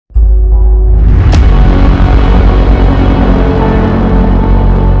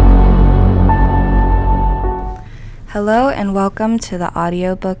Hello and welcome to the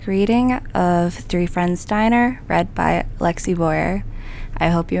audiobook reading of Three Friends Diner, read by Lexi Boyer. I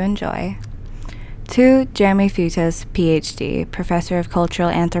hope you enjoy. To Jeremy Futas, PhD, Professor of Cultural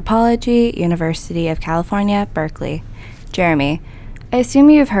Anthropology, University of California, Berkeley. Jeremy, I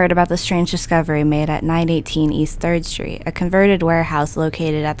assume you've heard about the strange discovery made at 918 East 3rd Street, a converted warehouse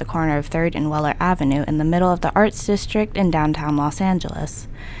located at the corner of 3rd and Weller Avenue in the middle of the Arts District in downtown Los Angeles.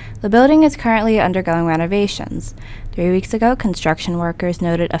 The building is currently undergoing renovations. 3 weeks ago, construction workers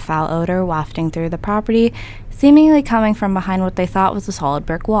noted a foul odor wafting through the property, seemingly coming from behind what they thought was a solid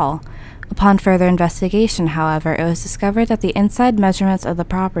brick wall. Upon further investigation, however, it was discovered that the inside measurements of the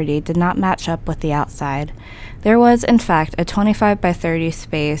property did not match up with the outside. There was, in fact, a 25 by 30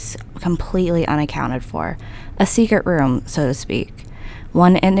 space completely unaccounted for, a secret room, so to speak,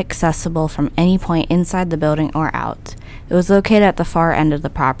 one inaccessible from any point inside the building or out. It was located at the far end of the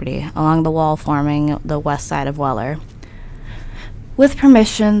property, along the wall forming the west side of Weller. With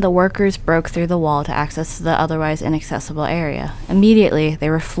permission, the workers broke through the wall to access the otherwise inaccessible area. Immediately, they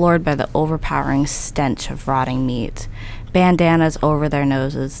were floored by the overpowering stench of rotting meat. Bandanas over their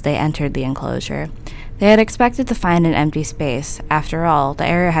noses, they entered the enclosure. They had expected to find an empty space. After all, the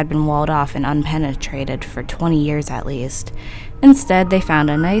area had been walled off and unpenetrated for 20 years at least. Instead, they found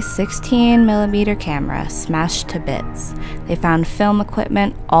a nice 16mm camera smashed to bits. They found film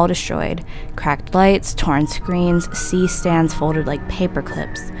equipment all destroyed, cracked lights, torn screens, C-stands folded like paper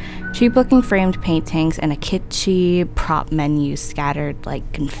clips, cheap-looking framed paintings, and a kitschy prop menu scattered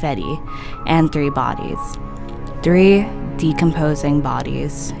like confetti, and 3 bodies. 3 decomposing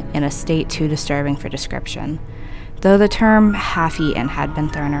bodies, in a state too disturbing for description, though the term half-eaten had been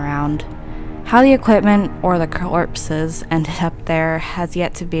thrown around. How the equipment or the corpses ended up there has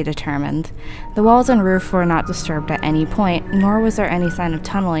yet to be determined. The walls and roof were not disturbed at any point, nor was there any sign of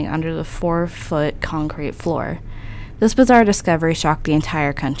tunneling under the 4-foot concrete floor. This bizarre discovery shocked the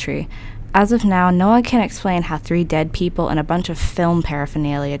entire country. As of now, no one can explain how 3 dead people and a bunch of film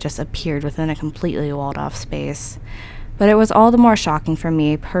paraphernalia just appeared within a completely walled-off space. But it was all the more shocking for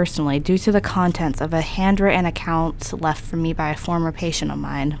me, personally, due to the contents of a handwritten account left for me by a former patient of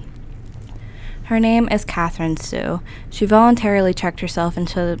mine. Her name is Catherine Sue. She voluntarily checked herself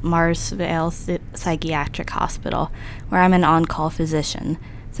into Marsville Psychiatric Hospital, where I'm an on-call physician,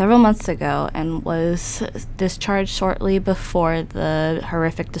 several months ago, and was discharged shortly before the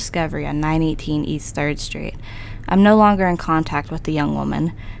horrific discovery on 918 East 3rd Street. I'm no longer in contact with the young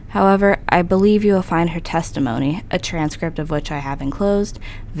woman. However, I believe you will find her testimony, a transcript of which I have enclosed,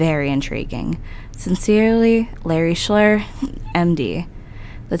 very intriguing. Sincerely, Larry Schler, MD.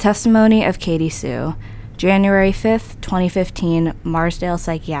 The testimony of Katie Sue, January 5th, 2015, Marsdale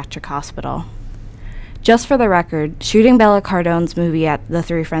Psychiatric Hospital. Just for the record, shooting Bella Cardone's movie at the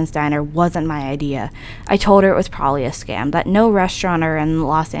Three Friends Diner wasn't my idea. I told her it was probably a scam, that no restaurateur in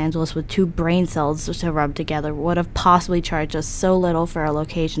Los Angeles with 2 brain cells to rub together would have possibly charged us so little for a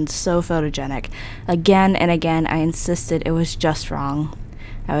location so photogenic. Again and again, I insisted it was just wrong.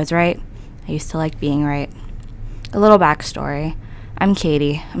 I was right. I used to like being right. A little backstory. I'm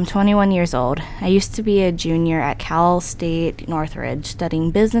Katie. I'm 21 years old. I used to be a junior at Cal State Northridge,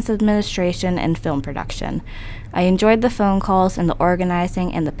 studying business administration and film production. I enjoyed the phone calls and the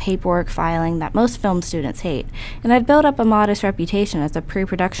organizing and the paperwork filing that most film students hate, and I'd built up a modest reputation as a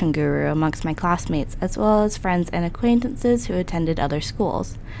pre-production guru amongst my classmates, as well as friends and acquaintances who attended other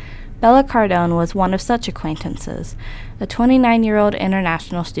schools. Bella Cardone was one of such acquaintances, a 29-year-old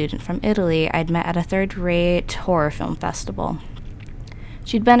international student from Italy I'd met at a third-rate horror film festival.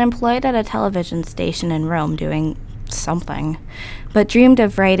 She'd been employed at a television station in Rome doing something, but dreamed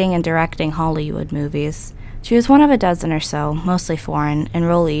of writing and directing Hollywood movies. She was one of a dozen or so, mostly foreign,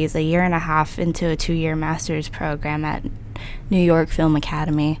 enrollees a year and a half into a 2-year master's program at New York Film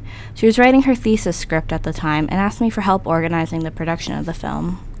Academy. She was writing her thesis script at the time and asked me for help organizing the production of the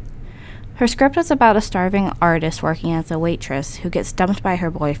film. Her script is about a starving artist working as a waitress who gets dumped by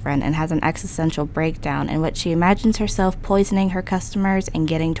her boyfriend and has an existential breakdown in which she imagines herself poisoning her customers and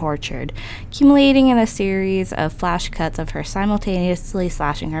getting tortured, accumulating in a series of flash cuts of her simultaneously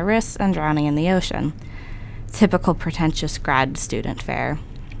slashing her wrists and drowning in the ocean. Typical pretentious grad student fare.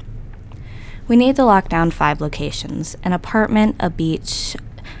 We need to lock down 5 locations: an apartment, a beach,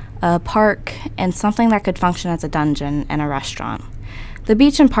 a park, and something that could function as a dungeon, and a restaurant. The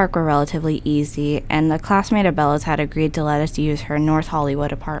beach and park were relatively easy, and a classmate of Bella's had agreed to let us use her North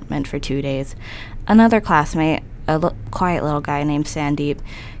Hollywood apartment for 2 days. Another classmate, a quiet little guy named Sandeep,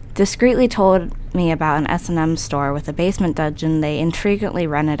 discreetly told me about an S&M store with a basement dungeon they infrequently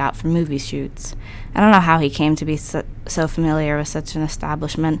rented out for movie shoots. I don't know how he came to be so familiar with such an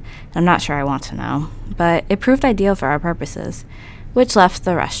establishment, and I'm not sure I want to know, but it proved ideal for our purposes, which left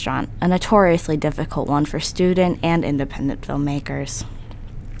the restaurant, a notoriously difficult one for student and independent filmmakers.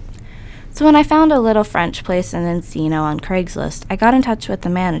 So when I found a little French place in Encino on Craigslist, I got in touch with the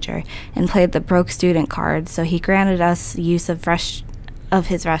manager and played the broke student card, so he granted us use of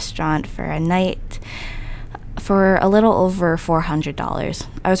his restaurant for a night for a little over $400.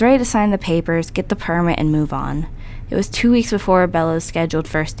 I was ready to sign the papers, get the permit, and move on. It was 2 weeks before Bella's scheduled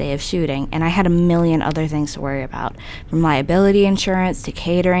first day of shooting, and I had a million other things to worry about, from liability insurance to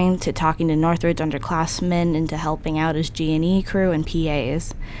catering to talking to Northridge underclassmen and to helping out his G&E crew and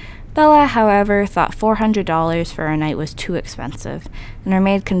PAs. Bella, however, thought $400 for a night was too expensive, and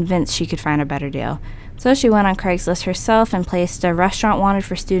remained convinced she could find a better deal. So she went on Craigslist herself and placed a restaurant wanted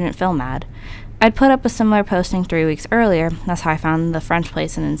for student film ad. I'd put up a similar posting 3 weeks earlier, that's how I found the French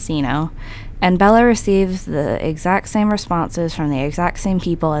place in Encino, and Bella received the exact same responses from the exact same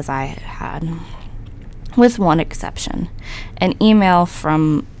people as I had, with one exception. An email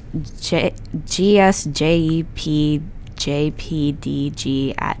from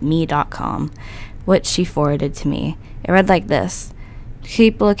gsjepjpdg@me.com, which she forwarded to me. It read like this: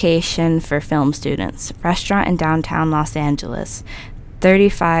 cheap location for film students, restaurant in downtown Los Angeles,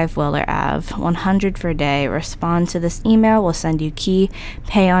 35 Weller Ave, 100 per day. Respond to this email, we'll send you key,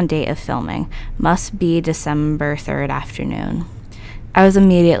 pay on date of filming. Must be December 3rd afternoon. I was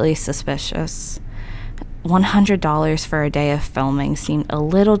immediately suspicious. $100 for a day of filming seemed a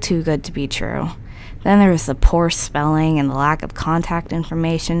little too good to be true. Then there was the poor spelling and the lack of contact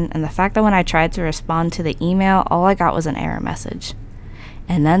information, and the fact that when I tried to respond to the email, all I got was an error message.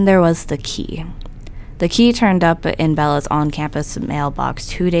 And then there was the key. The key turned up in Bella's on-campus mailbox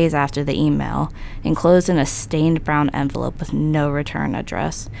 2 days after the email, enclosed in a stained brown envelope with no return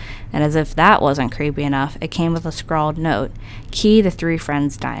address. And as if that wasn't creepy enough, it came with a scrawled note, key to Three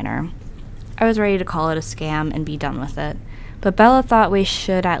Friends Diner. I was ready to call it a scam and be done with it, but Bella thought we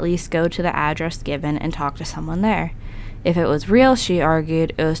should at least go to the address given and talk to someone there. If it was real, she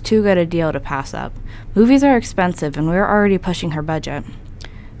argued, it was too good a deal to pass up. Movies are expensive, and we were already pushing her budget.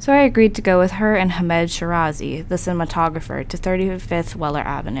 So I agreed to go with her and Hamed Shirazi, the cinematographer, to 35th Weller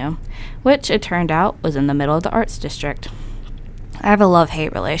Avenue, which, it turned out, was in the middle of the Arts District. I have a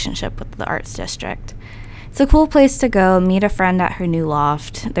love-hate relationship with the Arts District. It's a cool place to go, meet a friend at her new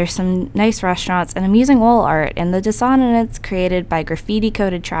loft. There's some nice restaurants and amusing wall art, and the dissonance created by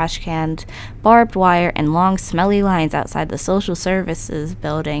graffiti-coated trash cans, barbed wire, and long, smelly lines outside the social services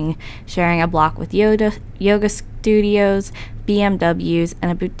building, sharing a block with yoga studios, BMWs,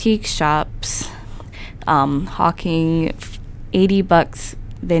 and a boutique shops hawking $80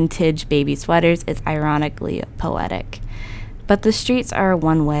 vintage baby sweaters is ironically poetic. But the streets are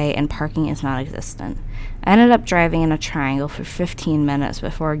one-way and parking is non-existent. I ended up driving in a triangle for 15 minutes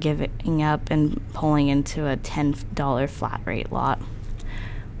before giving up and pulling into a $10 flat rate lot.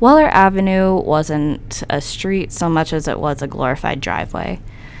 Weller Avenue wasn't a street so much as it was a glorified driveway.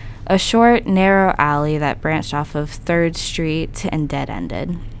 A short, narrow alley that branched off of 3rd Street and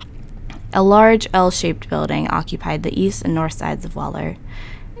dead-ended. A large L-shaped building occupied the east and north sides of Weller.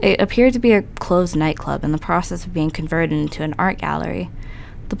 It appeared to be a closed nightclub in the process of being converted into an art gallery.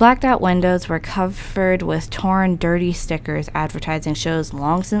 The blacked-out windows were covered with torn, dirty stickers advertising shows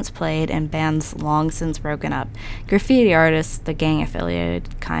long since played and bands long since broken up. Graffiti artists, the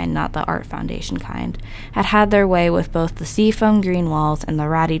gang-affiliated kind, not the art foundation kind, had had their way with both the seafoam green walls and the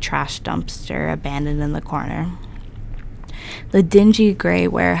ratty trash dumpster abandoned in the corner. The dingy gray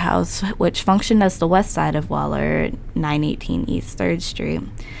warehouse, which functioned as the west side of Weller, 918 East 3rd Street,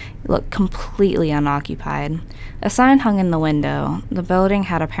 looked completely unoccupied. A sign hung in the window. The building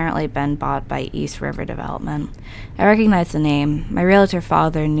had apparently been bought by East River Development. I recognized the name. My realtor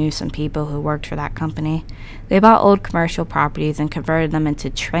father knew some people who worked for that company. They bought old commercial properties and converted them into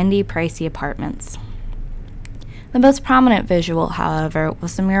trendy, pricey apartments. The most prominent visual, however,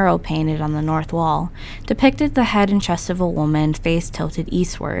 was the mural painted on the north wall, depicted the head and chest of a woman, face tilted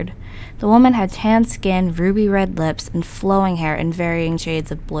eastward. The woman had tan skin, ruby red lips, and flowing hair in varying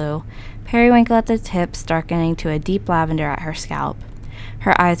shades of blue, periwinkle at the tips darkening to a deep lavender at her scalp.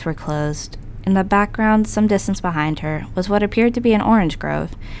 Her eyes were closed. In the background, some distance behind her, was what appeared to be an orange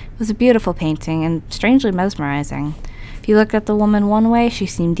grove. It was a beautiful painting and strangely mesmerizing. If you looked at the woman one way, she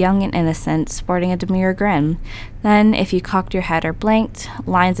seemed young and innocent, sporting a demure grin. Then, if you cocked your head or blinked,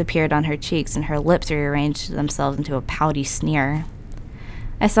 lines appeared on her cheeks and her lips rearranged themselves into a pouty sneer.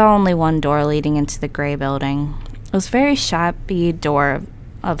 I saw only one door leading into the gray building. It was a very shabby door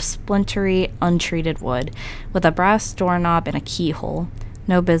of splintery, untreated wood, with a brass doorknob and a keyhole.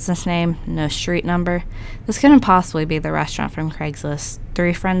 No business name, no street number. This couldn't possibly be the restaurant from Craigslist.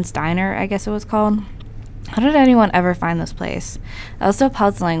 Three Friends Diner, I guess it was called. How did anyone ever find this place? I was so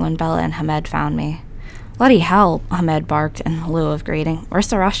puzzling when Bella and Hamed found me. Bloody hell, Hamed barked in lieu of greeting. Where's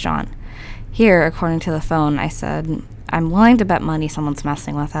the restaurant? Here, according to the phone, I said. I'm willing to bet money someone's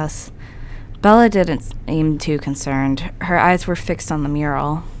messing with us. Bella didn't seem too concerned. Her eyes were fixed on the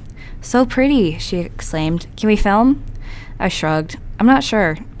mural. So pretty, she exclaimed. Can we film? I shrugged. I'm not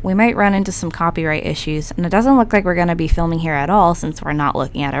sure. We might run into some copyright issues, and it doesn't look like we're going to be filming here at all since we're not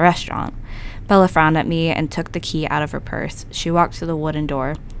looking at a restaurant. Bella frowned at me and took the key out of her purse. She walked to the wooden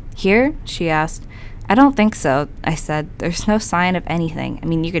door. Here? She asked. I don't think so, I said. There's no sign of anything. I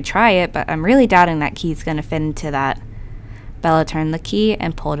mean, you could try it, but I'm really doubting that key's going to fit into that. Bella turned the key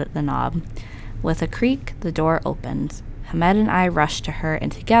and pulled at the knob. With a creak, the door opened. Hamed and I rushed to her,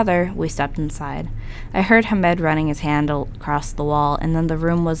 and together we stepped inside. I heard Hamed running his hand across the wall, and then the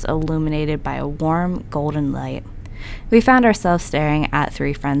room was illuminated by a warm, golden light. We found ourselves staring at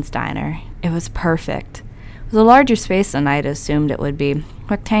Three Friends Diner. It was perfect. It was a larger space than I'd assumed it would be.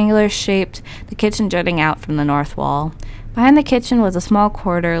 Rectangular shaped, the kitchen jutting out from the north wall. Behind the kitchen was a small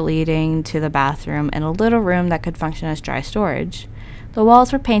corridor leading to the bathroom and a little room that could function as dry storage. The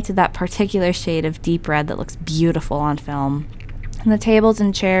walls were painted that particular shade of deep red that looks beautiful on film. And the tables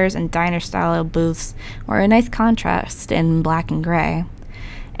and chairs and diner-style booths were a nice contrast in black and gray.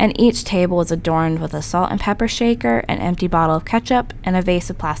 And each table was adorned with a salt and pepper shaker, an empty bottle of ketchup, and a vase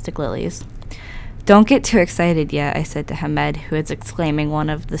of plastic lilies. Don't get too excited yet, I said to Hamed, who was exclaiming one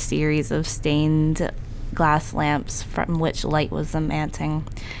of the series of stained glass lamps from which light was emanating.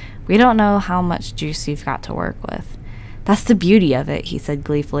 We don't know how much juice you've got to work with. That's the beauty of it, he said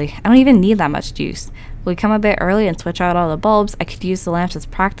gleefully. I don't even need that much juice. If we come a bit early and switch out all the bulbs, I could use the lamps as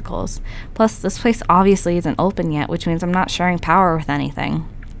practicals. Plus, this place obviously isn't open yet, which means I'm not sharing power with anything.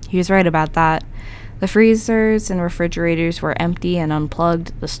 He was right about that. The freezers and refrigerators were empty and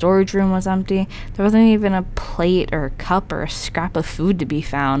unplugged. The storage room was empty. There wasn't even a plate or a cup or a scrap of food to be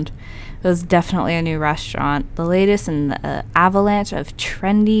found. It was definitely a new restaurant, the latest in the avalanche of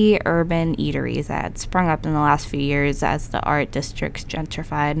trendy urban eateries that had sprung up in the last few years as the art districts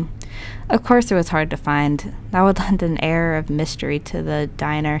gentrified. Of course, it was hard to find. That would lend an air of mystery to the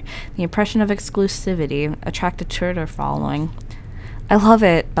diner. The impression of exclusivity attracted Twitter following. I love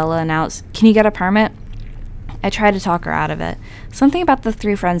it, Bella announced. Can you get a permit? I tried to talk her out of it. Something about the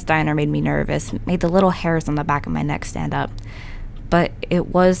Three Friends Diner made me nervous, made the little hairs on the back of my neck stand up. But it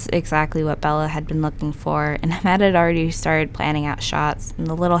was exactly what Bella had been looking for, and Hamed had already started planning out shots, and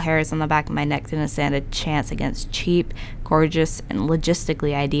the little hairs on the back of my neck didn't stand a chance against cheap, gorgeous, and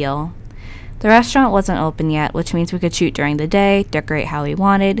logistically ideal. The restaurant wasn't open yet, which means we could shoot during the day, decorate how we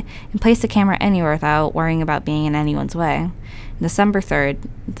wanted, and place the camera anywhere without worrying about being in anyone's way. December 3rd,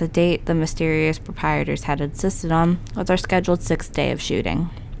 the date the mysterious proprietors had insisted on, was our scheduled 6th day of shooting.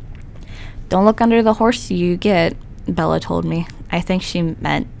 Don't look under the horse you get, Bella told me. I think she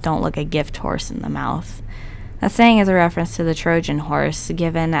meant don't look a gift horse in the mouth. That saying is a reference to the Trojan horse,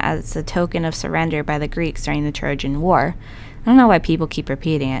 given as a token of surrender by the Greeks during the Trojan War. I don't know why people keep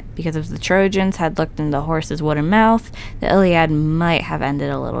repeating it, because if the Trojans had looked in the horse's wooden mouth, the Iliad might have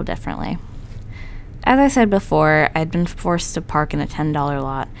ended a little differently. As I said before, I'd been forced to park in a $10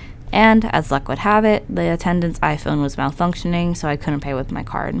 lot, and, as luck would have it, the attendant's iPhone was malfunctioning, so I couldn't pay with my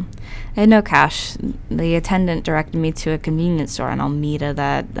card. I had no cash. The attendant directed me to a convenience store in Almeda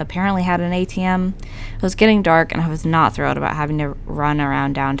that apparently had an ATM. It was getting dark, and I was not thrilled about having to run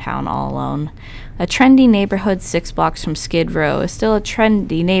around downtown all alone. A trendy neighborhood 6 blocks from Skid Row is still a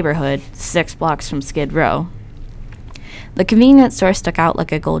trendy neighborhood 6 blocks from Skid Row. The convenience store stuck out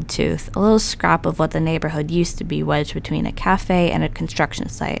like a gold tooth, a little scrap of what the neighborhood used to be wedged between a cafe and a construction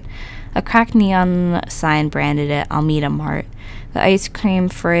site. A cracked neon sign branded it Almeda Mart. The ice cream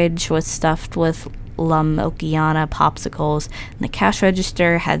fridge was stuffed with La Mochiana popsicles, and the cash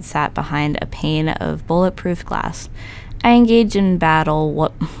register had sat behind a pane of bulletproof glass. I engaged in battle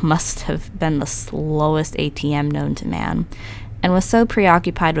what must have been the slowest ATM known to man, and was so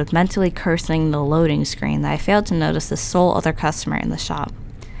preoccupied with mentally cursing the loading screen that I failed to notice the sole other customer in the shop.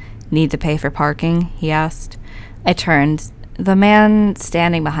 Need to pay for parking? He asked. I turned. The man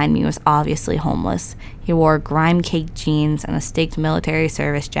standing behind me was obviously homeless. He wore grime-caked jeans and a staked military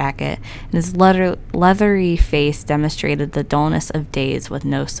service jacket, and his leathery face demonstrated the dullness of days with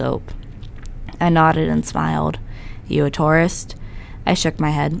no soap. I nodded and smiled. You a tourist? I shook my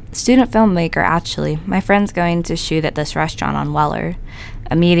head. Student filmmaker, actually. My friend's going to shoot at this restaurant on Weller.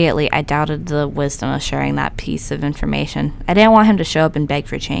 Immediately, I doubted the wisdom of sharing that piece of information. I didn't want him to show up and beg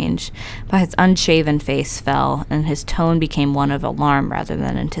for change, but his unshaven face fell, and his tone became one of alarm rather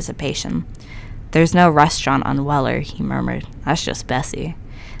than anticipation. "There's no restaurant on Weller," he murmured. "That's just Bessie."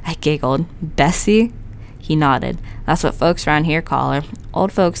 I giggled. "Bessie?" He nodded. "That's what folks around here call her.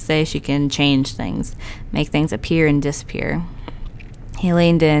 Old folks say she can change things, make things appear and disappear." He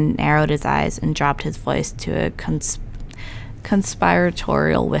leaned in, narrowed his eyes, and dropped his voice to a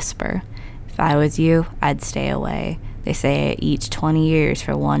conspiratorial whisper. "If I was you, I'd stay away. They say each 20 years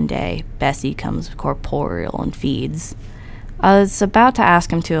for one day, Bessie comes corporeal and feeds." I was about to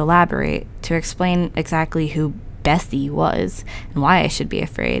ask him to elaborate, to explain exactly who Bessie was and why I should be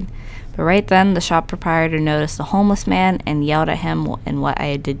afraid. But right then, the shop proprietor noticed the homeless man and yelled at him in what I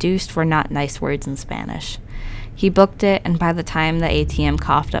had deduced were not nice words in Spanish. He booked it, and by the time the ATM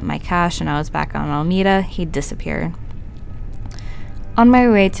coughed up my cash and I was back on Alameda, he'd disappeared. On my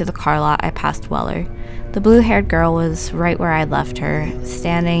way to the car lot, I passed Weller. The blue-haired girl was right where I'd left her,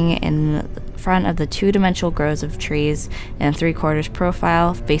 standing in front of the two-dimensional groves of trees in a three-quarters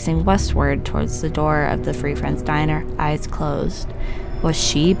profile, facing westward towards the door of the Free Friends Diner, eyes closed. Was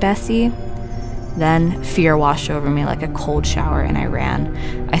she Bessie? Then fear washed over me like a cold shower, and I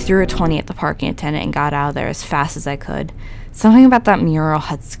ran. I threw a 20 at the parking attendant and got out of there as fast as I could. Something about that mural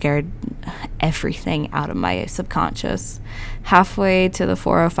had scared everything out of my subconscious. Halfway to the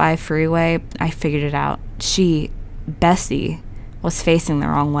 405 freeway, I figured it out. Bessie, was facing the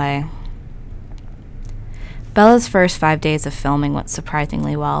wrong way. Bella's first 5 days of filming went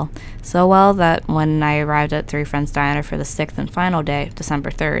surprisingly well. So well that when I arrived at Three Friends Diner for the 6th and final day, December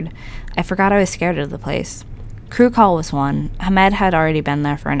 3rd, I forgot I was scared of the place. Crew call was one. Hamed had already been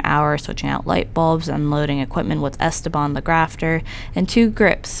there for an hour, switching out light bulbs and loading equipment with Esteban the grafter, and 2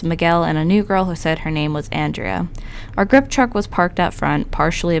 grips, Miguel and a new girl who said her name was Andrea. Our grip truck was parked up front,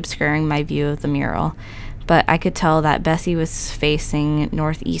 partially obscuring my view of the mural, but I could tell that Bessie was facing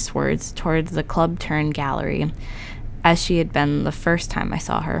northeastwards towards the club turn gallery, as she had been the first time I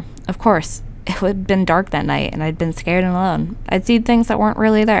saw her. Of course, it had been dark that night, and I'd been scared and alone. I'd seen things that weren't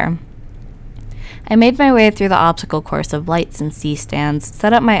really there. I made my way through the obstacle course of lights and C-stands,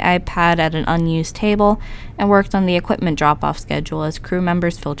 set up my iPad at an unused table, and worked on the equipment drop-off schedule as crew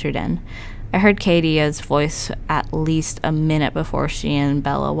members filtered in. I heard Kadia's voice at least a minute before she and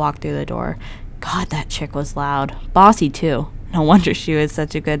Bella walked through the door. God, that chick was loud. Bossy, too. No wonder she was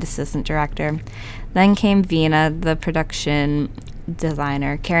such a good assistant director. Then came Vina, the production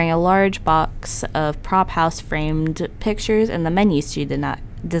designer, carrying a large box of prop house framed pictures and the menus she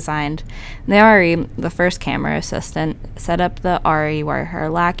designed. The Ari, the first camera assistant, set up the Ari where her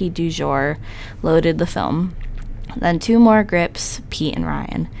lackey du jour loaded the film. Then 2 more grips, Pete and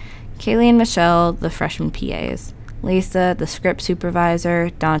Ryan. Kaylee and Michelle, the freshman PAs. Lisa, the script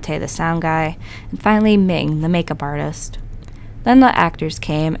supervisor, Dante, the sound guy, and finally Ming, the makeup artist. Then the actors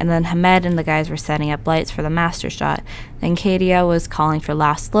came, and then Hamed and the guys were setting up lights for the master shot. Then Kadia was calling for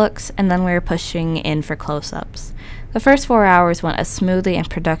last looks, and then we were pushing in for close-ups. The first 4 hours went as smoothly and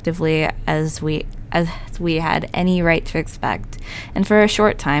productively as we had any right to expect, and for a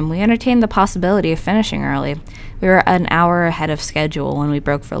short time we entertained the possibility of finishing early. We were an hour ahead of schedule when we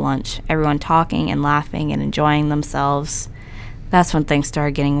broke for lunch, everyone talking and laughing and enjoying themselves. That's when things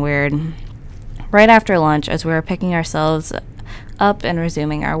started getting weird. Right after lunch, as we were picking ourselves up and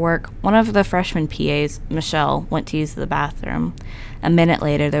resuming our work, one of the freshman PAs, Michelle, went to use the bathroom. A minute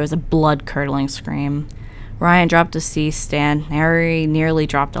later, there was a blood-curdling scream. Ryan dropped a C-stand, Harry nearly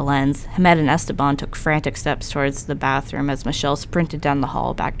dropped a lens. Hamed and Esteban took frantic steps towards the bathroom as Michelle sprinted down the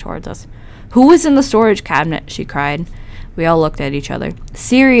hall back towards us. "Who was in the storage cabinet?" she cried. We all looked at each other.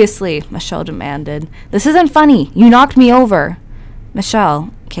 "Seriously," Michelle demanded. "This isn't funny. You knocked me over."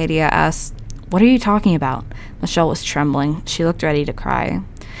 "Michelle," Kadia asked, "what are you talking about?" Michelle was trembling. She looked ready to cry.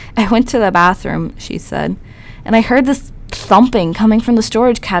 "I went to the bathroom," she said, "and I heard this thumping coming from the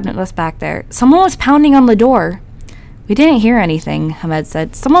storage cabinet that's back there. Someone was pounding on the door." "We didn't hear anything," Hamed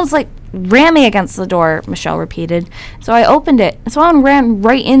said. "Someone's ramming against the door," Michelle repeated. "So I opened it, and someone ran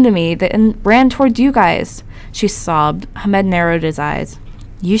right into me and ran towards you guys." She sobbed. Hamed narrowed his eyes.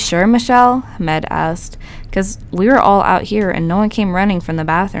 "You sure, Michelle?" Hamed asked. "Because we were all out here and no one came running from the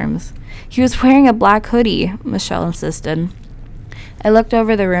bathrooms." "He was wearing a black hoodie," Michelle insisted. I looked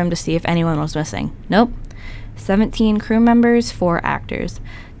over the room to see if anyone was missing. Nope. 17 crew members, 4 actors,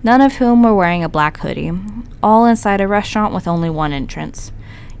 none of whom were wearing a black hoodie, all inside a restaurant with only one entrance.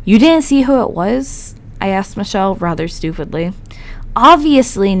 "You didn't see who it was?" I asked Michelle rather stupidly.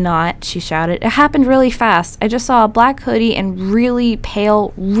 "Obviously not," she shouted. "It happened really fast. I just saw a black hoodie and really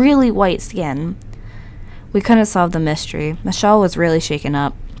pale, really white skin." We couldn't solve the mystery. Michelle was really shaken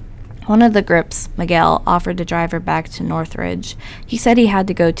up. One of the grips, Miguel, offered to drive her back to Northridge. He said he had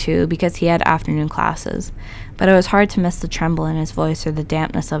to go too because he had afternoon classes, but it was hard to miss the tremble in his voice or the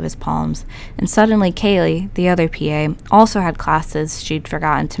dampness of his palms. And suddenly Kaylee, the other PA, also had classes she'd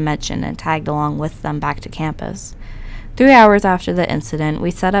forgotten to mention and tagged along with them back to campus. 3 hours after the incident, we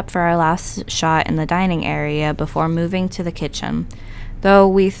set up for our last shot in the dining area before moving to the kitchen, though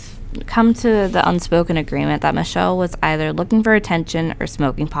we've come to the unspoken agreement that Michelle was either looking for attention or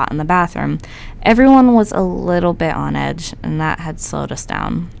smoking pot in the bathroom. Everyone was a little bit on edge, and that had slowed us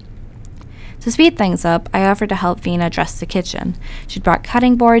down. To speed things up, I offered to help Vina dress the kitchen. She'd brought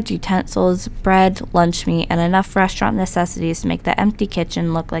cutting boards, utensils, bread, lunch meat, and enough restaurant necessities to make the empty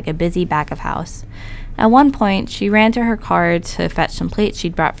kitchen look like a busy back of house. At one point, she ran to her car to fetch some plates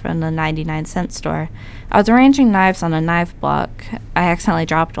she'd brought from the 99-cent store. I was arranging knives on a knife block. I accidentally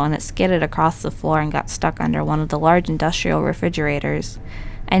dropped one. It skidded across the floor and got stuck under one of the large industrial refrigerators.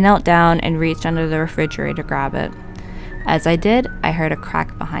 I knelt down and reached under the refrigerator to grab it. As I did, I heard a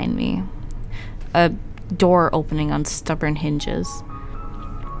crack behind me. A door opening on stubborn hinges.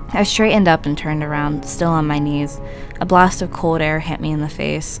 I straightened up and turned around, still on my knees. A blast of cold air hit me in the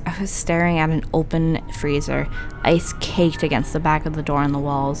face. I was staring at an open freezer, ice caked against the back of the door and the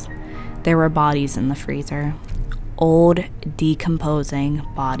walls. There were bodies in the freezer. Old, decomposing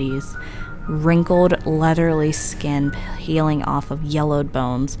bodies. Wrinkled, leathery skin peeling off of yellowed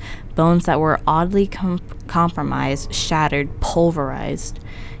bones. Bones that were oddly compromised, shattered, pulverized.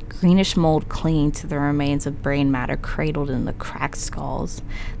 Greenish mold clinging to the remains of brain matter cradled in the cracked skulls.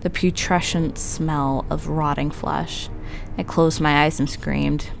 The putrescent smell of rotting flesh. I closed my eyes and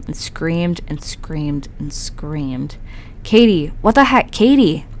screamed, and screamed, and screamed, and screamed. Katie! What the heck,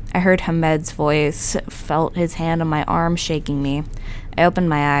 Katie? I heard Hamed's voice, felt his hand on my arm shaking me. I opened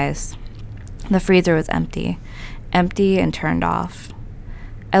my eyes. The freezer was empty. Empty and turned off.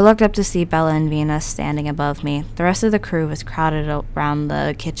 I looked up to see Bella and Vina standing above me. The rest of the crew was crowded around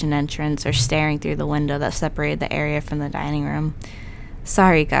the kitchen entrance or staring through the window that separated the area from the dining room.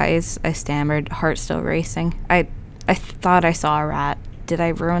 Sorry, guys, I stammered, heart still racing. I thought I saw a rat. Did I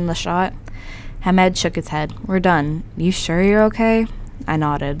ruin the shot? Hamed shook his head. We're done. You sure you're okay? I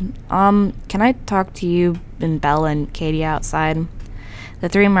nodded. Can I talk to you and Bella and Katie outside? The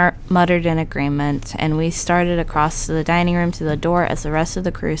three muttered in agreement, and we started across the dining room to the door as the rest of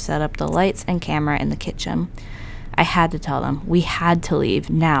the crew set up the lights and camera in the kitchen. I had to tell them. We had to leave.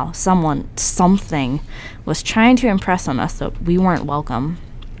 Now. Something was trying to impress on us that we weren't welcome.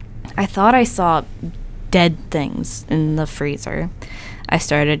 I thought I saw dead things in the freezer. I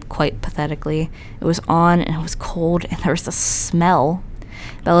started quite pathetically. It was on, and it was cold, and there was a smell.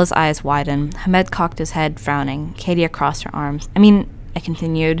 Bella's eyes widened. Hamed cocked his head, frowning. Katie crossed her arms. I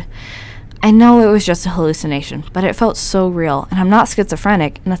continued, I know it was just a hallucination, but it felt so real, and I'm not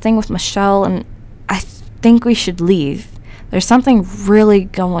schizophrenic, and the thing with Michelle, and I think we should leave. There's something really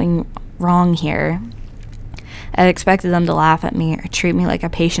going wrong here. I expected them to laugh at me or treat me like a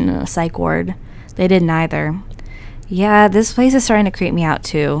patient in a psych ward. They did neither. Yeah, this place is starting to creep me out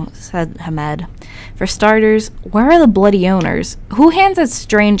too, said Hamed. For starters, where are the bloody owners? Who hands a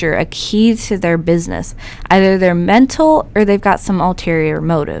stranger a key to their business? Either they're mental or they've got some ulterior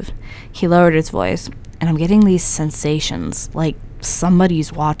motive. He lowered his voice, and I'm getting these sensations, like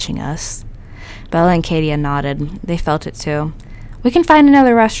somebody's watching us. Bella and Katie nodded. They felt it too. We can find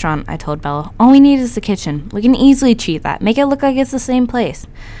another restaurant, I told Bella. All we need is the kitchen. We can easily cheat that. Make it look like it's the same place.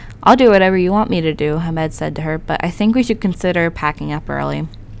 I'll do whatever you want me to do, Hamed said to her, but I think we should consider packing up early.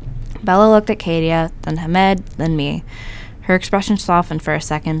 Bella looked at Katia, then Hamed, then me. Her expression softened for a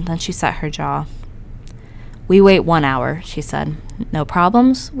second, then she set her jaw. We wait 1 hour, she said. No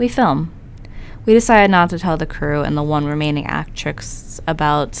problems, we film. We decided not to tell the crew and the one remaining actress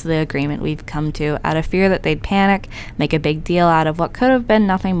about the agreement we've come to, out of fear that they'd panic, make a big deal out of what could have been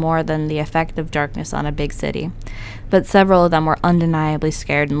nothing more than the effect of darkness on a big city. But several of them were undeniably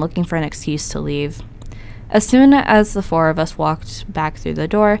scared and looking for an excuse to leave. As soon as the four of us walked back through the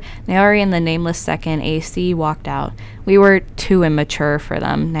door, Nari and the nameless second AC walked out. We were too immature for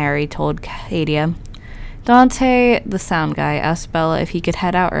them, Nari told Katia. Dante, the sound guy, asked Bella if he could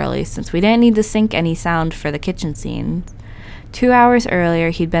head out early since we didn't need to sync any sound for the kitchen scene. 2 hours earlier,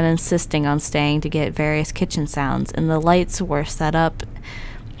 he'd been insisting on staying to get various kitchen sounds, and the lights were set up,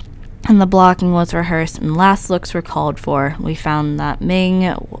 and the blocking was rehearsed, and last looks were called for. We found that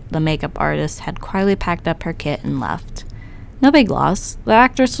Ming, the makeup artist, had quietly packed up her kit and left. No big loss. The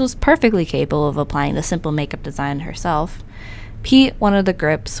actress was perfectly capable of applying the simple makeup design herself. Pete, one of the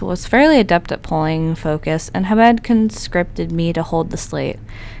grips, was fairly adept at pulling focus, and Hamed conscripted me to hold the slate.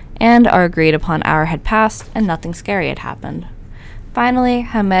 and our agreed upon hour had passed and nothing scary had happened. Finally,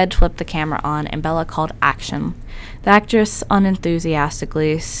 Hamed flipped the camera on and Bella called action. The actress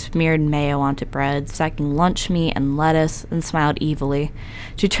unenthusiastically smeared mayo onto bread, stacking lunch meat and lettuce, and smiled evilly.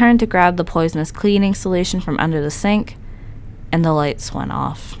 She turned to grab the poisonous cleaning solution from under the sink, and the lights went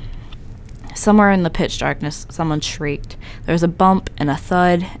off. Somewhere in the pitch darkness, someone shrieked. There was a bump and a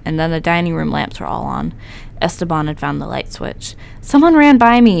thud, and then the dining room lamps were all on. Esteban had found the light switch. "Someone ran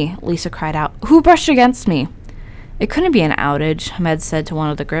by me," Lisa cried out. "Who brushed against me?" "It couldn't be an outage," Hamed said to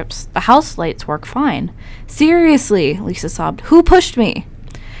one of the grips. "The house lights work fine." "Seriously," Lisa sobbed. "Who pushed me?"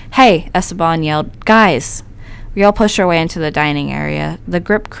 "Hey," Esteban yelled. "Guys!" We all pushed our way into the dining area. The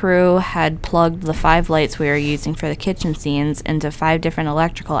grip crew had plugged the 5 lights we were using for the kitchen scenes into 5 different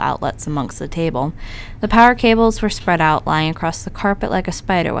electrical outlets amongst the table. The power cables were spread out, lying across the carpet like a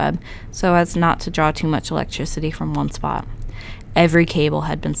spiderweb, so as not to draw too much electricity from one spot. Every cable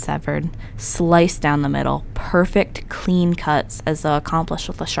had been severed, sliced down the middle, perfect, clean cuts as though accomplished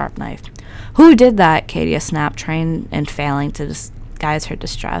with a sharp knife. "Who did that?" Katia snapped, trying and failing to disguise her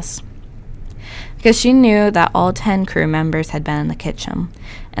distress. Because she knew that all 10 crew members had been in the kitchen,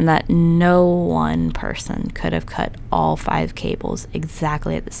 and that no one person could have cut all 5 cables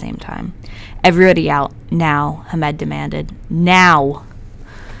exactly at the same time. "Everybody out, now," Hamed demanded. "Now!"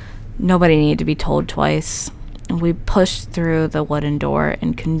 Nobody needed to be told twice. We pushed through the wooden door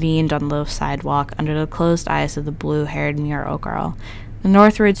and convened on the sidewalk under the closed eyes of the blue-haired mural girl. The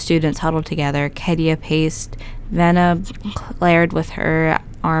Northridge students huddled together. Katia paced, Venna glared with her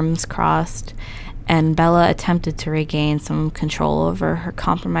arms crossed, and Bella attempted to regain some control over her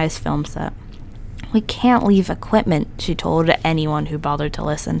compromised film set. "We can't leave equipment," she told anyone who bothered to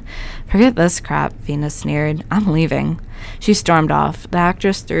listen. "Forget this crap," Venus sneered. "I'm leaving." She stormed off. The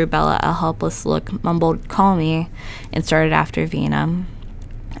actress threw Bella a helpless look, mumbled, "Call me," and started after Vina.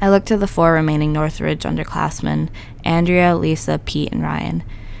 I looked to the 4 remaining Northridge underclassmen, Andrea, Lisa, Pete, and Ryan.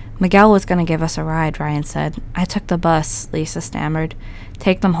 "Miguel was going to give us a ride," Ryan said. "I took the bus," Lisa stammered.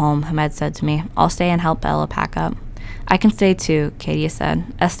 "Take them home," Hamed said to me. "I'll stay and help Bella pack up." "I can stay too," Katia said.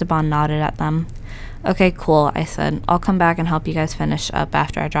 Esteban nodded at them. "Okay, cool," I said. "I'll come back and help you guys finish up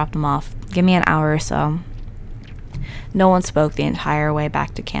after I drop them off. Give me an hour or so." No one spoke the entire way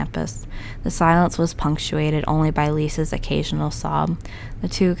back to campus. The silence was punctuated only by Lisa's occasional sob. The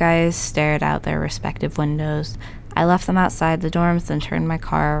 2 guys stared out their respective windows. I left them outside the dorms, then turned my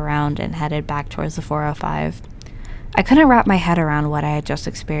car around and headed back towards the 405. I couldn't wrap my head around what I had just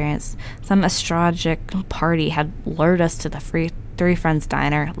experienced. Some astrologic party had lured us to the Three Friends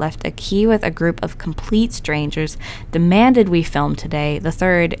Diner, left a key with a group of complete strangers, demanded we film today, the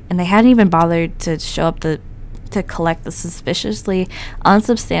 3rd, and they hadn't even bothered to show up to collect the suspiciously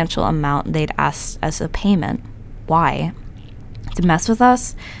unsubstantial amount they'd asked as a payment. Why? To mess with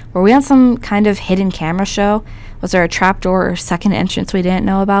us? Were we on some kind of hidden camera show? Was there a trapdoor or second entrance we didn't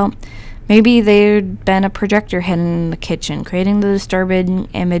know about? Maybe there'd been a projector hidden in the kitchen, creating the disturbing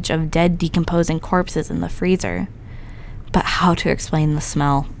image of dead, decomposing corpses in the freezer. But how to explain the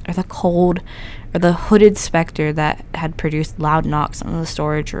smell, or the cold, or the hooded specter that had produced loud knocks on the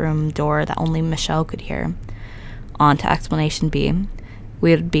storage room door that only Michelle could hear? On to explanation B.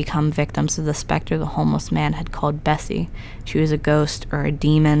 We had become victims of the specter the homeless man had called Bessie. She was a ghost or a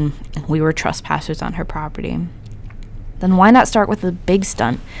demon, and we were trespassers on her property. Then why not start with the big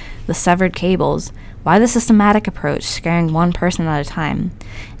stunt, the severed cables? Why the systematic approach, scaring one person at a time?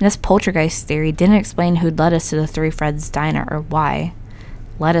 And this poltergeist theory didn't explain who'd led us to the Three Friends Diner or why.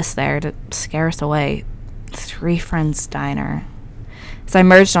 Led us there to scare us away. Three Friends Diner. As I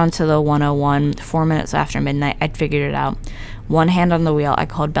merged onto the 101, 4 minutes after midnight, I'd figured it out. One hand on the wheel, I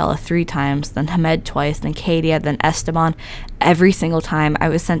called Bella 3 times, then Hamed twice, then Katia, then Esteban. Every single time, I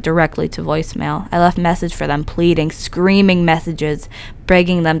was sent directly to voicemail. I left message for them, pleading, screaming messages,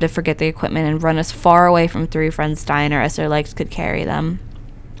 begging them to forget the equipment and run as far away from Three Friends Diner as their legs could carry them.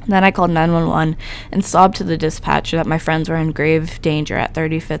 Then I called 911 and sobbed to the dispatcher that my friends were in grave danger at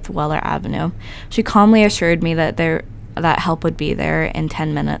 35th Weller Avenue. She calmly assured me that help would be there in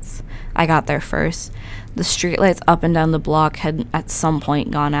 10 minutes. I got there first. The streetlights up and down the block had at some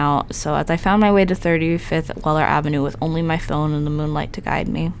point gone out, so as I found my way to 35th Weller Avenue with only my phone and the moonlight to guide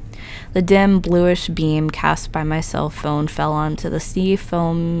me, the dim bluish beam cast by my cell phone fell onto the sea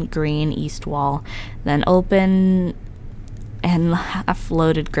foam green east wall, then open and a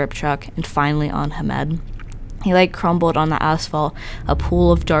floated grip truck, and finally on Hamed. He lay crumbled on the asphalt, a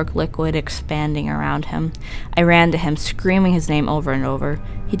pool of dark liquid expanding around him. I ran to him, screaming his name over and over.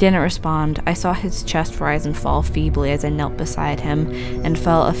 He didn't respond. I saw his chest rise and fall feebly as I knelt beside him and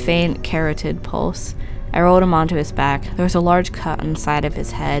felt a faint carotid pulse. I rolled him onto his back. There was a large cut on the side of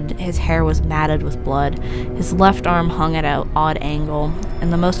his head. His hair was matted with blood. His left arm hung at an odd angle.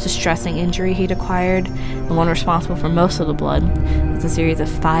 And the most distressing injury he'd acquired, the one responsible for most of the blood, was a series of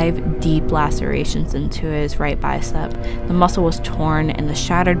 5 deep lacerations into his right bicep. The muscle was torn, and the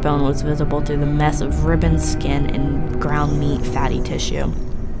shattered bone was visible through the mess of ribboned skin and ground meat fatty tissue.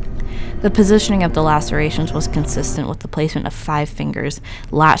 The positioning of the lacerations was consistent with the placement of 5 fingers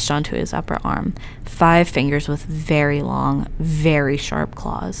latched onto his upper arm. 5 fingers with very long, very sharp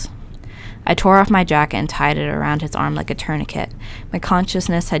claws. I tore off my jacket and tied it around his arm like a tourniquet. My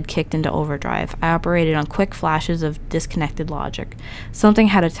consciousness had kicked into overdrive. I operated on quick flashes of disconnected logic. Something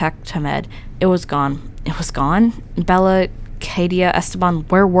had attacked Hamed. It was gone. It was gone? Bella, Kadia, Esteban,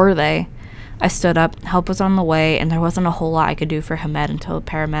 where were they? I stood up. Help was on the way, and there wasn't a whole lot I could do for Hamed until the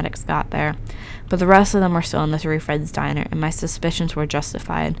paramedics got there. But the rest of them were still in the Three Friends diner, and my suspicions were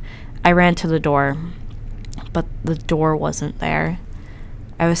justified. I ran to the door, but the door wasn't there.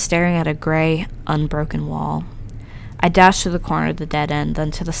 I was staring at a gray, unbroken wall. I dashed to the corner of the dead end,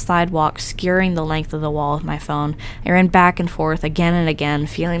 then to the sidewalk, skewering the length of the wall with my phone. I ran back and forth again and again,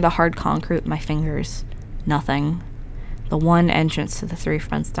 feeling the hard concrete with my fingers. Nothing. The one entrance to the Three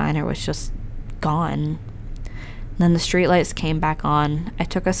Friends diner was just gone. Then the streetlights came back on. I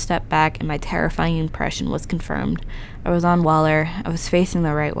took a step back, and my terrifying impression was confirmed. I was on Weller. I was facing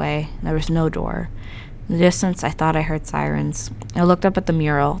the right way. There was no door. In the distance, I thought I heard sirens. I looked up at the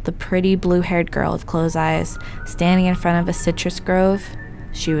mural. The pretty blue-haired girl with closed eyes, standing in front of a citrus grove.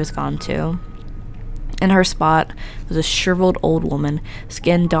 She was gone too. In her spot was a shriveled old woman,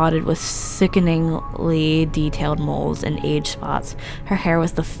 skin dotted with sickeningly detailed moles and age spots. Her hair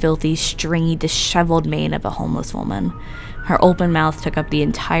was the filthy, stringy, disheveled mane of a homeless woman. Her open mouth took up the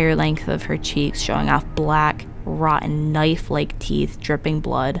entire length of her cheeks, showing off black, rotten, knife-like teeth, dripping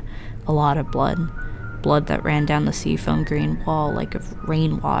blood. A lot of blood. Blood that ran down the seafoam green wall like of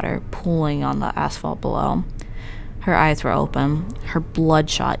rainwater pooling on the asphalt below. Her eyes were open, her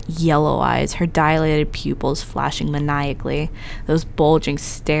bloodshot, yellow eyes, her dilated pupils flashing maniacally, those bulging,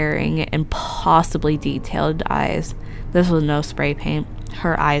 staring, impossibly detailed eyes. This was no spray paint.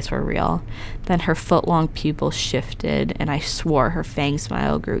 Her eyes were real. Then her foot-long pupils shifted, and I swore her fang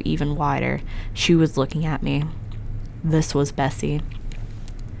smile grew even wider. She was looking at me. This was Bessie.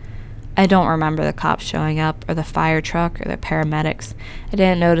 I don't remember the cops showing up, or the fire truck, or the paramedics. I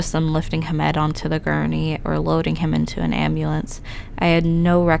didn't notice them lifting Hamed onto the gurney or loading him into an ambulance. I had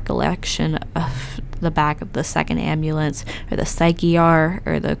no recollection of the back of the second ambulance, or the psych ER,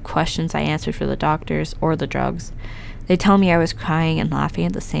 or the questions I answered for the doctors, or the drugs. They tell me I was crying and laughing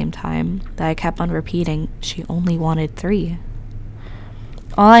at the same time, that I kept on repeating, she only wanted 3.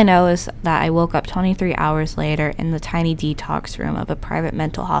 All I know is that I woke up 23 hours later in the tiny detox room of a private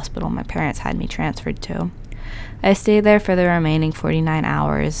mental hospital my parents had me transferred to. I stayed there for the remaining 49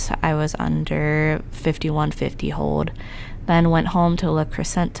 hours. I was under 5150 hold, then went home to La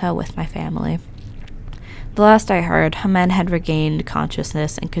Crescenta with my family. The last I heard, Hamed had regained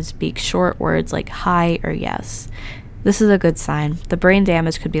consciousness and could speak short words like hi or yes. This is a good sign. The brain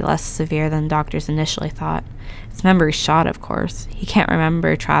damage could be less severe than doctors initially thought. His memory's shot, of course. He can't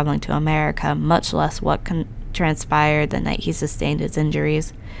remember traveling to America, much less what transpired the night he sustained his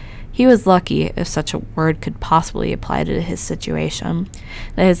injuries. He was lucky, if such a word could possibly apply to his situation,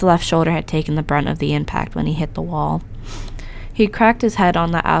 that his left shoulder had taken the brunt of the impact when he hit the wall. He cracked his head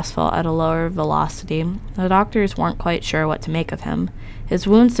on the asphalt at a lower velocity. The doctors weren't quite sure what to make of him. His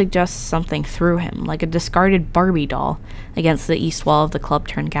wound suggests something threw him, like a discarded Barbie doll, against the east wall of the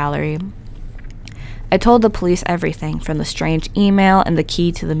club-turned-gallery. I told the police everything, from the strange email and the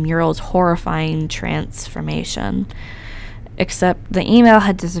key to the mural's horrifying transformation. Except the email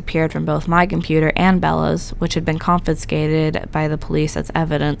had disappeared from both my computer and Bella's, which had been confiscated by the police as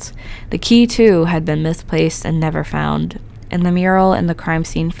evidence. The key, too, had been misplaced and never found. And the mural in the crime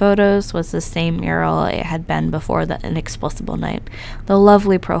scene photos was the same mural it had been before the inexplicable night, the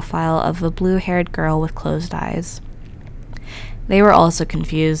lovely profile of a blue-haired girl with closed eyes. They were also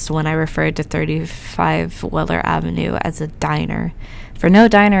confused when I referred to 35 Weller Avenue as a diner, for no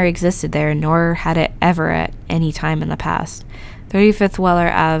diner existed there, nor had it ever at any time in the past. 35th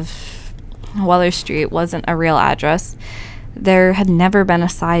Weller Street wasn't a real address. There had never been a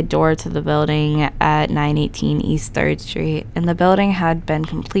side door to the building at 918 East 3rd Street, and the building had been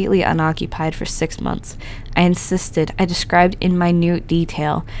completely unoccupied for 6 months. I insisted. I described in minute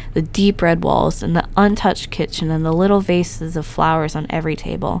detail the deep red walls and the untouched kitchen and the little vases of flowers on every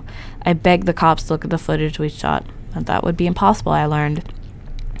table. I begged the cops to look at the footage we shot, but that would be impossible, I learned.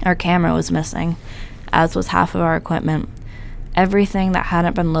 Our camera was missing, as was half of our equipment. Everything that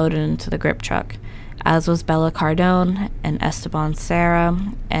hadn't been loaded into the grip truck. as was Bella Cardone and Esteban Serra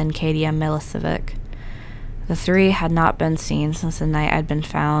and Katia Milicevic. The three had not been seen since the night I'd been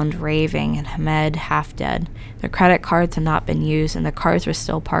found raving and Hamed half dead. Their credit cards had not been used, and the cars were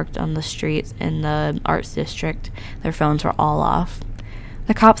still parked on the streets in the Arts District. Their phones were all off.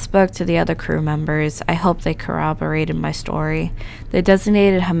 The cops spoke to the other crew members. I hope they corroborated my story. They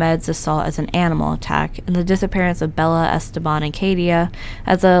designated Hamed's assault as an animal attack, and the disappearance of Bella, Esteban, and Katia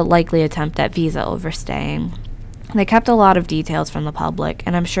as a likely attempt at visa overstaying. They kept a lot of details from the public,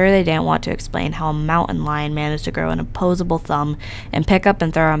 and I'm sure they didn't want to explain how a mountain lion managed to grow an opposable thumb and pick up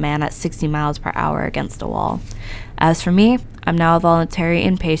and throw a man at 60 miles per hour against a wall. As for me, I'm now a voluntary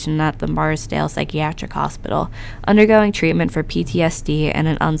inpatient at the Marsdale Psychiatric Hospital, undergoing treatment for PTSD and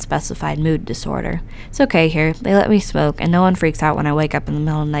an unspecified mood disorder. It's okay here. They let me smoke, and no one freaks out when I wake up in the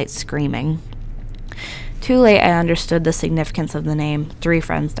middle of the night screaming. Too late I understood the significance of the name Three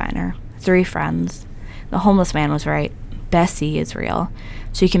Friends Diner. 3 friends. The homeless man was right. Bessie is real.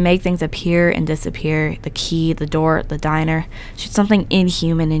 She can make things appear and disappear. The key, the door, the diner. She's something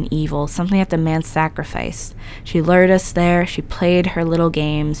inhuman and evil, something that demands sacrifice. She lured us there. She played her little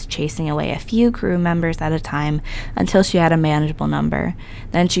games, chasing away a few crew members at a time until she had a manageable number.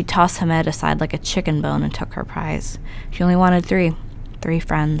 Then she tossed Hamed aside like a chicken bone and took her prize. She only wanted 3. 3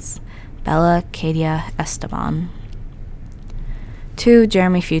 friends. Bella, Katia, Esteban. To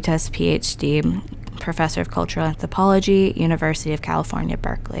Jeremy Fuentes, Ph.D., Professor of Cultural Anthropology, University of California,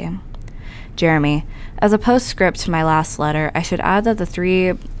 Berkeley. Jeremy, as a postscript to my last letter, I should add that the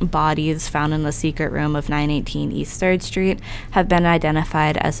 3 bodies found in the secret room of 918 East 3rd Street have been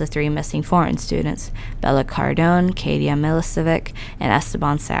identified as the 3 missing foreign students, Bella Cardone, Katia Milicevic, and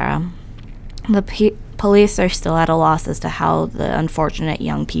Esteban Serra. The police are still at a loss as to how the unfortunate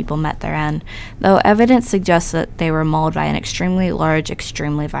young people met their end, though evidence suggests that they were mauled by an extremely large,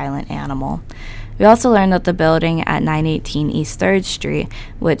 extremely violent animal. We also learned that the building at 918 East 3rd Street,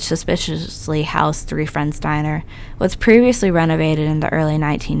 which suspiciously housed Three Friends Diner, was previously renovated in the early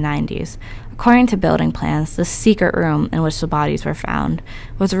 1990s. According to building plans, the secret room in which the bodies were found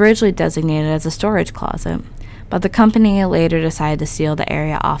was originally designated as a storage closet, but the company later decided to seal the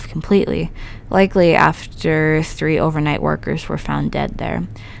area off completely, likely after 3 overnight workers were found dead there.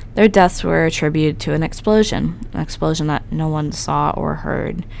 Their deaths were attributed to an explosion that no one saw or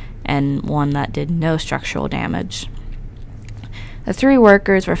heard, and one that did no structural damage. The 3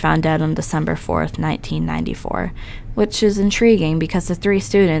 workers were found dead on December 4th, 1994, which is intriguing because the 3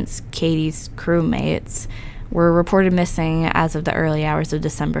 students, Katie's crewmates, were reported missing as of the early hours of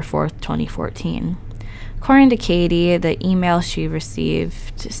December 4th, 2014. According to Katie, the email she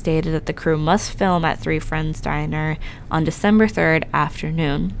received stated that the crew must film at Three Friends Diner on December 3rd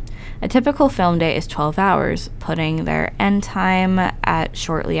afternoon. A typical film day is 12 hours, putting their end time at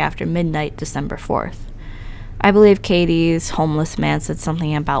shortly after midnight, December 4th. I believe Katie's homeless man said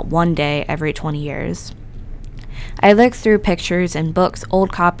something about 1 day every 20 years. I looked through pictures and books,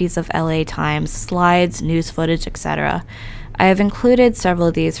 old copies of LA Times, slides, news footage, etc. I have included several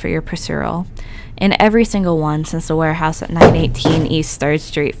of these for your perusal. In every single one since the warehouse at 918 East 3rd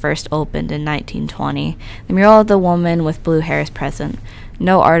Street first opened in 1920, the mural of the woman with blue hair is present.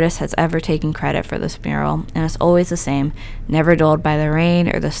 No artist has ever taken credit for this mural, and it's always the same, never dulled by the rain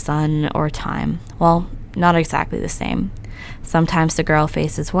or the sun or time. Well, not exactly the same. Sometimes the girl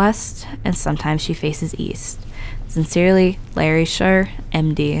faces west, and sometimes she faces east. Sincerely, Larry Scher,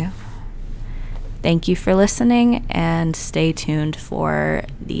 MD. Thank you for listening, and stay tuned for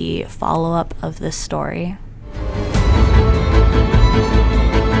the follow-up of this story.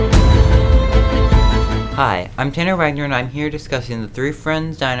 Hi, I'm Tanner Wagner, and I'm here discussing the Three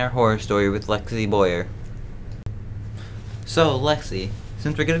Friends Diner horror story with Lexi Boyer. So, Lexi,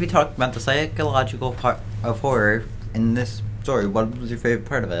 since we're going to be talking about the psychological part of horror in this story, what was your favorite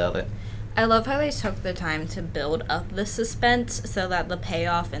part of it? I love how they took the time to build up the suspense so that the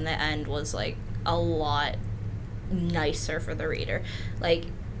payoff in the end was, like, a lot nicer for the reader. Like,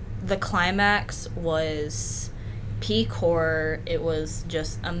 the climax was peak horror. It was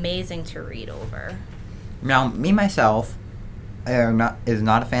just amazing to read over. Now, me myself is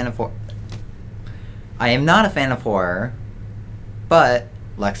not a fan of horror. I am not a fan of horror, but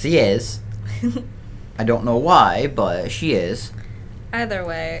Lexi is. I don't know why, but she is. Either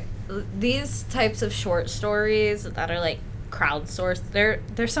way, these types of short stories that are like crowdsourced,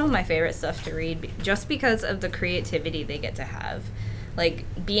 they're some of my favorite stuff to read just because of the creativity they get to have. Like,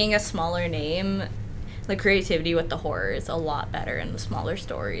 being a smaller name, the creativity with the horror is a lot better in the smaller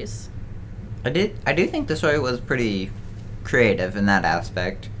stories. I do think the story was pretty creative in that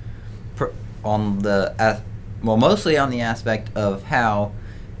aspect. Mostly on the aspect of how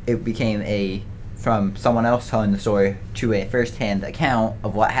it became a from someone else telling the story to a first-hand account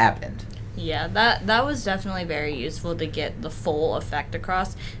of what happened. Yeah, that was definitely very useful to get the full effect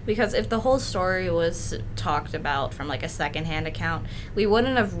across, because if the whole story was talked about from like a secondhand account, we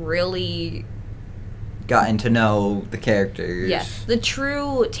wouldn't have really gotten to know the characters. Yeah, the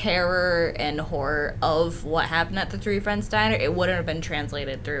true terror and horror of what happened at the Three Friends Diner, it wouldn't have been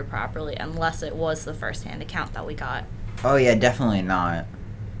translated through properly unless it was the first-hand account that we got. Oh yeah, definitely not.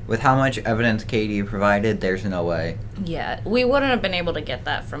 With how much evidence Katie provided, there's no way. Yeah, we wouldn't have been able to get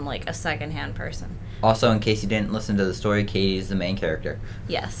that from like a second-hand person. Also, in case you didn't listen to the story, Katie is the main character.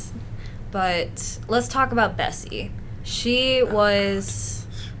 Yes. But let's talk about Bessie. She was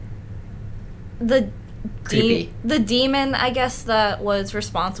Creepy. the demon, I guess, that was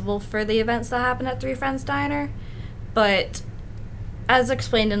responsible for the events that happened at Three Friends Diner. But as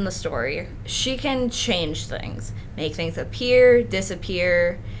explained in the story, she can change things, make things appear,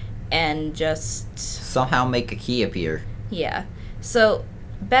 disappear, and just somehow make a key appear. Yeah. So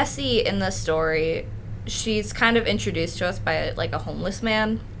Bessie in the story, she's kind of introduced to us by like a homeless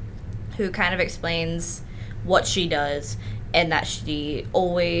man who kind of explains what she does and that she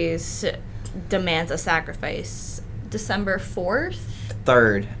always demands a sacrifice. December 4th?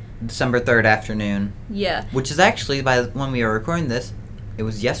 3rd. December 3rd afternoon. Yeah. Which is actually, by when we were recording this, it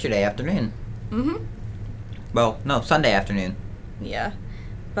was yesterday afternoon. Mm-hmm. Well, no, Sunday afternoon. Yeah.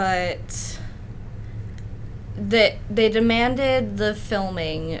 But they demanded the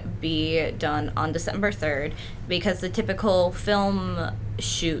filming be done on December 3rd because the typical film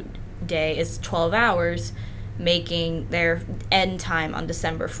shoot day is 12 hours, making their end time on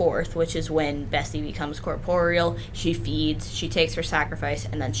December 4th, which is when Bessie becomes corporeal. She feeds, she takes her sacrifice,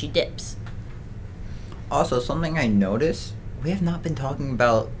 and then she dips. Also, something I noticed, we have not been talking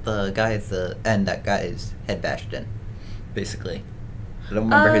about the guys that guy's head bashed in, basically. I don't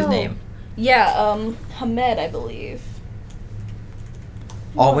remember his name. Yeah, Hamed, I believe.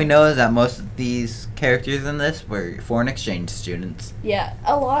 All we know is that most of these characters in this were foreign exchange students. Yeah,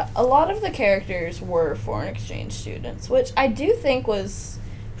 a lot of the characters were foreign exchange students, which I do think was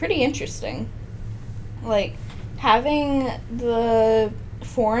pretty interesting. Like, having the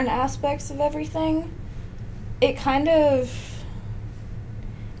foreign aspects of everything, it kind of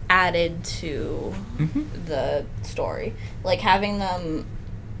added to the story. Like, having them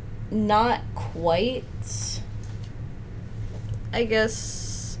not quite, I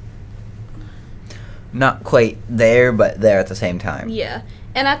guess, not quite there, but there at the same time. Yeah.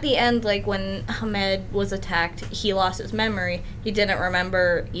 And at the end, like, when Hamed was attacked, he lost his memory. He didn't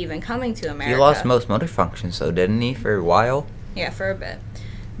remember even coming to America. He lost most motor functions, though, didn't he, for a while? Yeah, for a bit.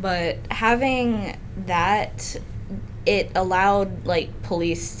 But having that, it allowed, like,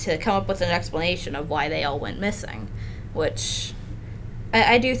 police to come up with an explanation of why they all went missing, which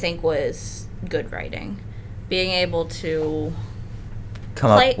I do think was good writing. Being able to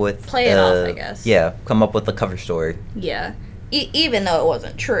play it off, I guess. Yeah, come up with a cover story. Yeah. Even though it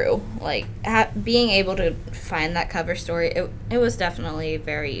wasn't true. Like, being able to find that cover story, it was definitely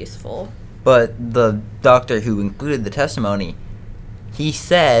very useful. But the doctor who included the testimony, he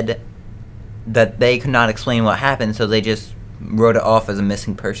said that they could not explain what happened, so they just wrote it off as a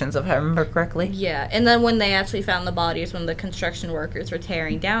missing persons, if I remember correctly. Yeah, and then when they actually found the bodies, when the construction workers were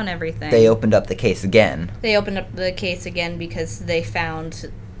tearing down everything, they opened up the case again. They opened up the case again because they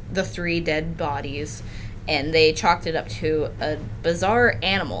found the 3 dead bodies, and they chalked it up to a bizarre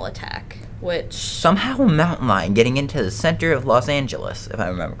animal attack, which somehow a mountain lion getting into the center of Los Angeles, if I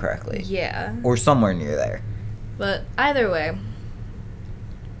remember correctly. Yeah. Or somewhere near there. But either way,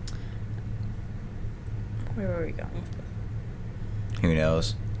 where were we going? Who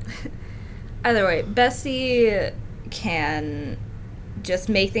knows? Either way, Bessie can just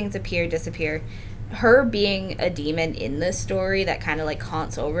make things appear, disappear. Her being a demon in this story that kind of like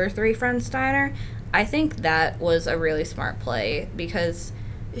haunts over Three Friends Diner, I think that was a really smart play because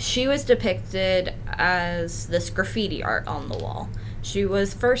she was depicted as this graffiti art on the wall. She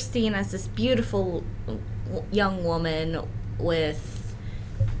was first seen as this beautiful young woman with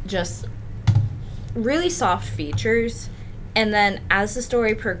just really soft features. And then as the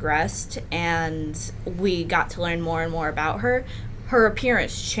story progressed and we got to learn more and more about her, her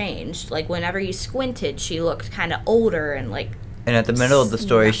appearance changed. Like, whenever you squinted, she looked kind of older and, like... And at the middle of the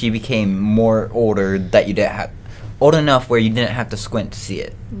story, she became more older that you didn't have... Old enough where you didn't have to squint to see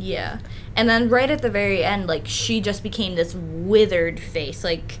it. Yeah. And then right at the very end, like, she just became this withered face.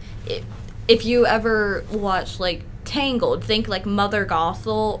 Like, if you ever watch, like, Tangled, think like Mother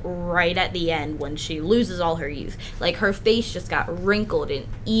Gothel right at the end when she loses all her youth. Like, her face just got wrinkled and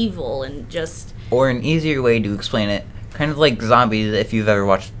evil and just... Or an easier way to explain it, kind of like zombies if you've ever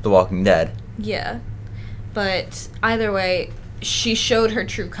watched The Walking Dead. Yeah. But either way, she showed her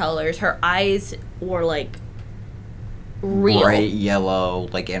true colors. Her eyes were, like, real. Bright yellow,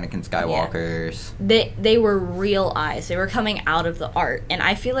 like Anakin Skywalker's. Yeah. They were real eyes. They were coming out of the art. And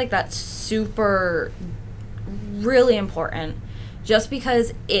I feel like that's super, really important. Just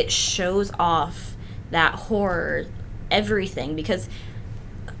because it shows off that horror, everything. Because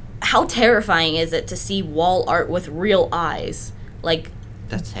how terrifying is it to see wall art with real eyes? Like...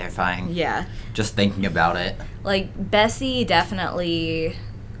 That's terrifying. Yeah. Just thinking about it. Like, Bessie definitely...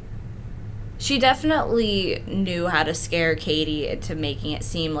 She definitely knew how to scare Katie into making it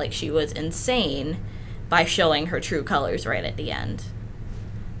seem like she was insane by showing her true colors right at the end.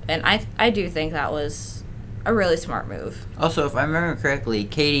 And I do think that was a really smart move. Also, if I remember correctly,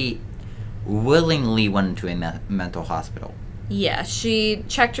 Katie willingly went into a mental hospital. Yeah, she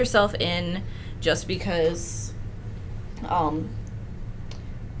checked herself in just because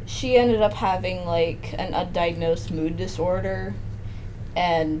she ended up having, like, an undiagnosed mood disorder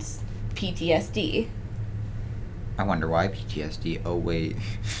and PTSD. I wonder why PTSD. Oh, wait.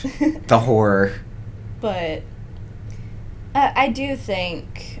 The horror. But I do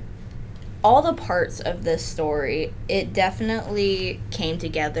think all the parts of this story, it definitely came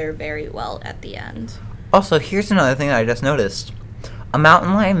together very well at the end. Also, here's another thing that I just noticed. A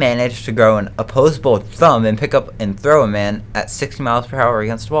mountain lion managed to grow an opposable thumb and pick up and throw a man at 60 miles per hour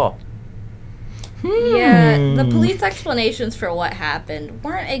against a wall. Yeah, the police explanations for what happened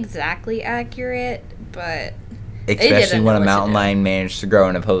weren't exactly accurate, but... Especially when a mountain lion managed to grow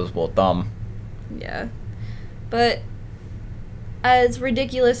an opposable thumb. Yeah. But as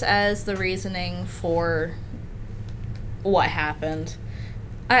ridiculous as the reasoning for what happened,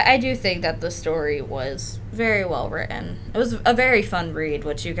 I do think that the story was very well written. It was a very fun read,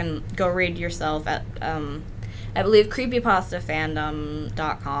 which you can go read yourself at, I believe,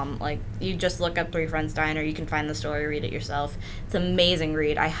 creepypastafandom.com. Like, you just look up Three Friends Diner, you can find the story, read it yourself. It's an amazing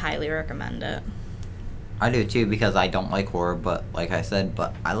read. I highly recommend it. I do too, because I don't like horror, but like I said,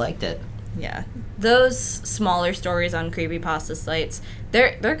 but I liked it. Yeah. Those smaller stories on creepypasta sites,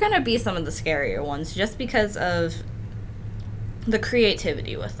 they're going to be some of the scarier ones, just because of the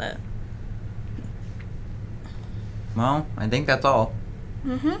creativity with it. Well, I think that's all.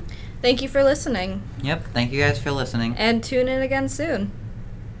 Thank you for listening. Yep, thank you guys for listening. And tune in again soon.